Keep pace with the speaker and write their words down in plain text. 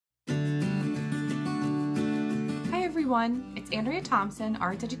everyone, it's Andrea Thompson,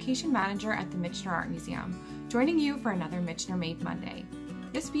 Arts Education Manager at the Michener Art Museum, joining you for another Michener Made Monday.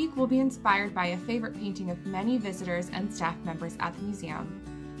 This week we'll be inspired by a favorite painting of many visitors and staff members at the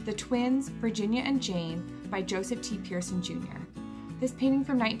museum, The Twins, Virginia and Jane by Joseph T. Pearson Jr. This painting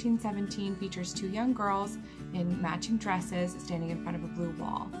from 1917 features two young girls in matching dresses standing in front of a blue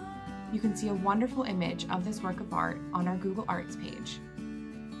wall. You can see a wonderful image of this work of art on our Google Arts page.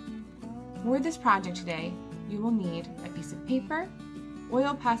 For this project today, you will need a piece of paper,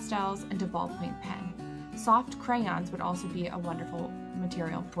 oil pastels, and a ballpoint pen. Soft crayons would also be a wonderful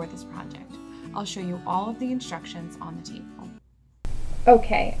material for this project. I'll show you all of the instructions on the table.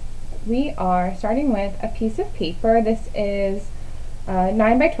 Okay, we are starting with a piece of paper. This is a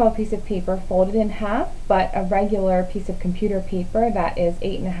 9 by 12 piece of paper folded in half, but a regular piece of computer paper that is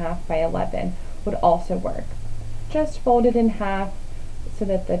 8.5 by 11 would also work. Just fold it in half so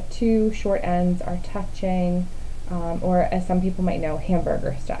that the two short ends are touching, or as some people might know,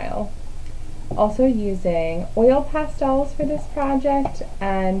 hamburger style. Also using oil pastels for this project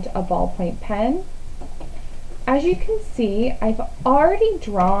and a ballpoint pen. As you can see, I've already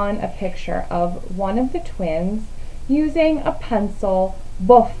drawn a picture of one of the twins using a pencil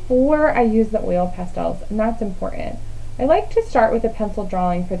before I use the oil pastels, and that's important. I like to start with a pencil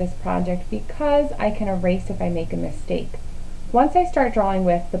drawing for this project because I can erase if I make a mistake. Once I start drawing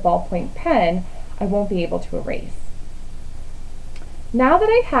with the ballpoint pen, I won't be able to erase. Now that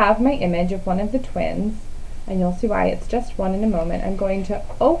I have my image of one of the twins, and you'll see why it's just one in a moment, I'm going to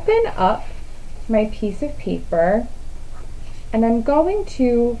open up my piece of paper and I'm going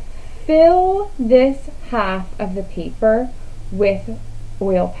to fill this half of the paper with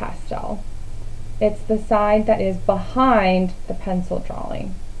oil pastel. It's the side that is behind the pencil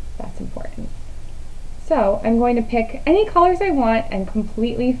drawing. That's important. So I'm going to pick any colors I want and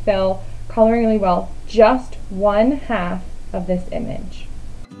completely fill, coloring really well, just one half of this image.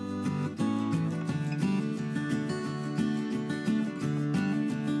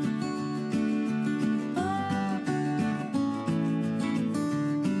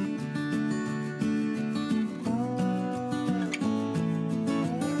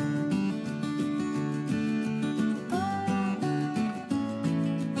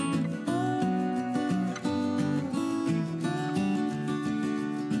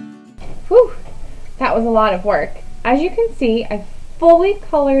 Whew, that was a lot of work. As you can see, I've fully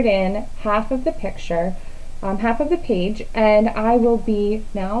colored in half of the picture, half of the page, and I will be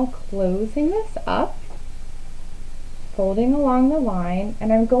now closing this up, folding along the line,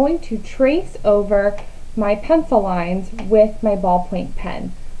 and I'm going to trace over my pencil lines with my ballpoint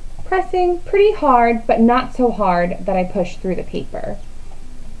pen, pressing pretty hard, but not so hard that I push through the paper.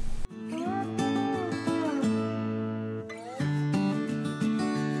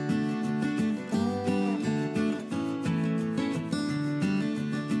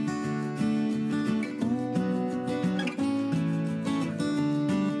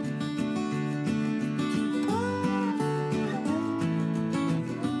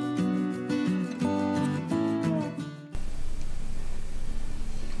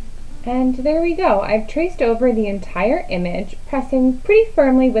 And there we go. I've traced over the entire image, pressing pretty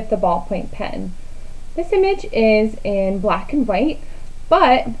firmly with the ballpoint pen. This image is in black and white,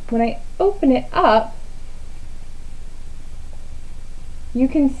 but when I open it up, you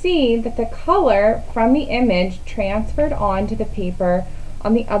can see that the color from the image transferred onto the paper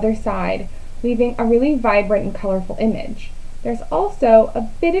on the other side, leaving a really vibrant and colorful image. There's also a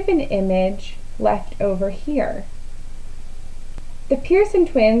bit of an image left over here. The Pearson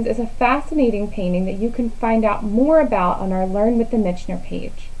twins is a fascinating painting that you can find out more about on our Learn with the Michener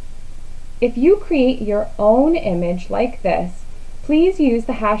page. If you create your own image like this, please use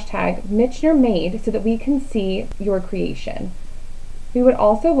the hashtag MichenerMade so that we can see your creation. We would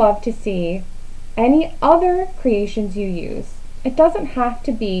also love to see any other creations you use. It doesn't have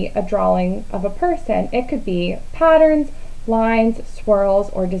to be a drawing of a person. It could be patterns, lines, swirls,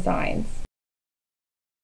 or designs.